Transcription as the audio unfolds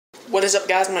What is up,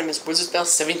 guys? My name is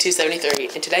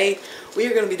WizardSpell7273, and today we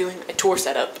are going to be doing a tour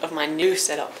setup of my new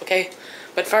setup, okay?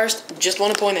 But first, just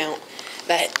want to point out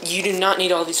that you do not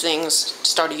need all these things to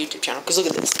start a YouTube channel, because look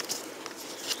at this.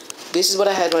 This is what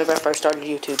I had whenever I first started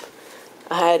YouTube.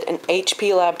 I had an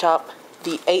HP laptop,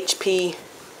 the HP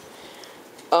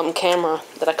camera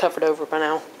that I covered over by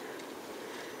now,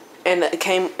 and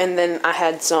then I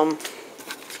had some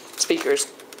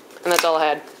speakers, and that's all I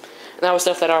had. And that was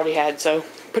stuff that I already had, so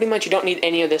pretty much you don't need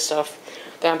any of this stuff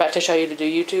that I'm about to show you to do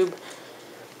YouTube.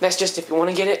 That's just if you want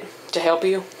to get it to help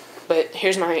you. But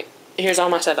here's all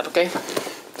my setup, okay?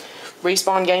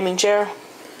 Respawn gaming chair.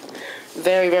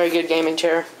 Very, very good gaming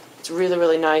chair. It's really,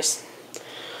 really nice.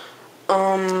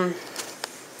 And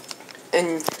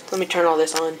let me turn all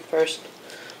this on first.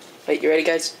 Wait, you ready,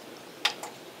 guys?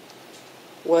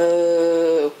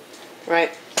 Whoa.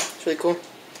 Right. It's really cool.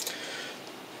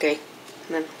 Okay.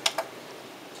 And then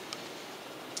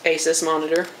Asus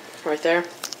monitor right there.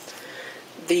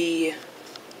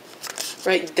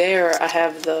 Right there I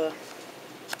have I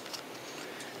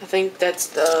think that's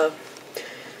the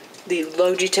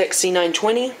Logitech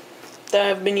C920 that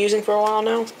I've been using for a while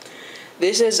now.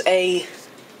 This is a,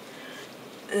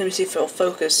 let me see if it'll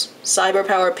focus,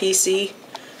 CyberPower PC.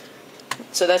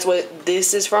 So that's what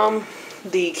this is from,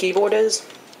 the keyboard is.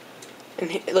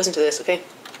 And listen to this, okay?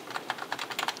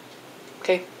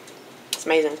 Okay? It's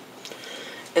amazing.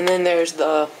 And then there's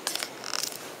the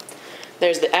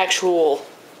actual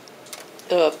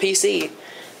PC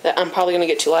that I'm probably gonna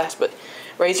get to last, but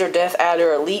Razer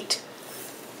DeathAdder Elite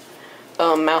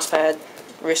mousepad,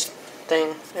 wrist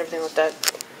thing, everything like that.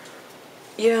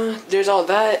 Yeah, there's all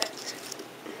that.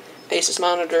 Asus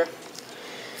monitor.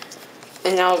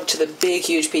 And now to the big,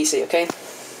 huge PC, okay?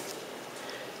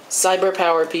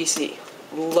 CyberPower PC.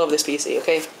 Love this PC,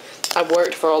 okay? I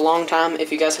worked for a long time.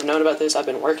 If you guys have known about this, I've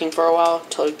been working for a while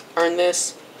to earn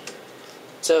this.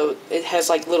 So it has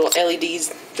like little LEDs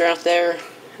throughout there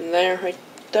and there, right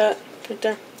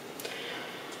there.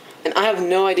 And I have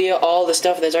no idea all the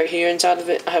stuff that's right here inside of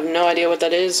it. I have no idea what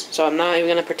that is, so I'm not even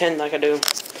gonna pretend like I do.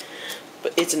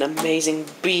 But it's an amazing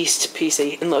beast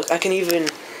PC. And look, I can even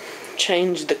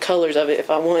change the colors of it if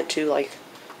I want to, like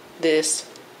this,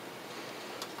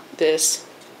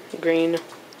 green,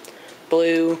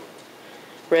 blue,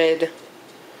 red,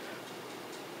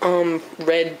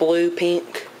 red, blue,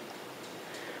 pink,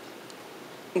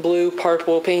 blue,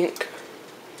 purple, pink,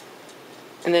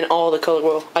 and then all the color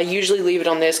wheel. I usually leave it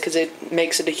on this because it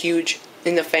makes it a huge,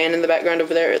 in the fan in the background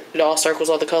over there, it all circles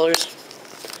all the colors.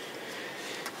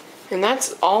 And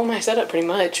that's all my setup pretty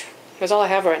much. That's all I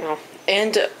have right now.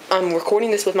 And I'm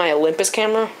recording this with my Olympus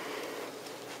camera.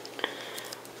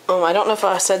 I don't know if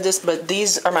I said this, but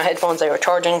these are my headphones. They are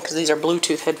charging because these are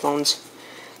Bluetooth headphones.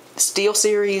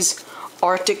 SteelSeries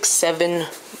Arctic 7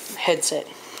 headset.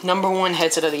 #1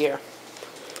 headset of the year.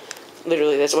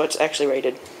 Literally, that's what it's actually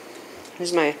rated. This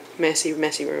is my messy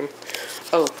room.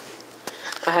 Oh,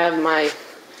 I have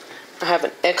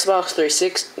an Xbox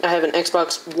 360. I have an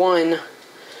Xbox One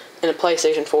and a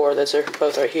PlayStation 4. That's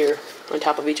both right here on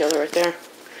top of each other right there.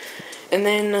 And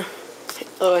then,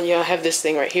 yeah, I have this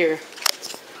thing right here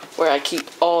where I keep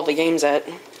all the games at.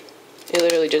 It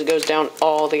literally just goes down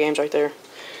all the games right there.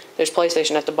 There's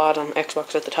PlayStation at the bottom,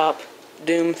 Xbox at the top,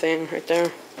 Doom thing right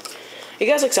there. You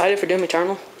guys excited for Doom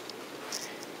Eternal?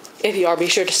 If you are, be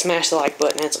sure to smash the like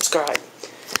button and subscribe.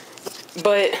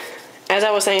 But, as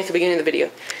I was saying at the beginning of the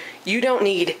video, you don't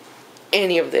need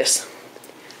any of this.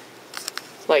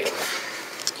 Like,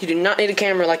 you do not need a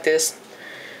camera like this,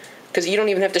 because you don't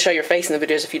even have to show your face in the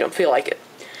videos if you don't feel like it.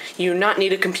 You do not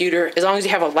need a computer. As long as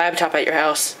you have a laptop at your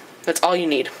house, that's all you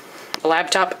need. A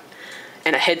laptop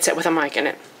and a headset with a mic in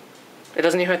it. It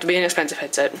doesn't even have to be an expensive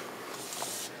headset.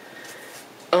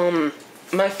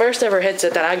 My first ever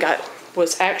headset that I got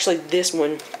was actually this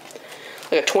one.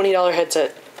 Like a $20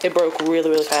 headset. It broke really,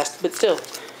 really fast, but still.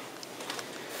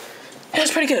 It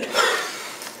was pretty good.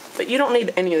 But you don't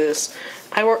need any of this.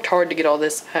 I worked hard to get all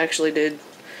this. I actually did.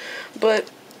 But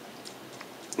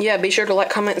yeah, be sure to like,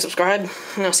 comment, and subscribe,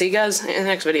 and I'll see you guys in the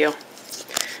next video.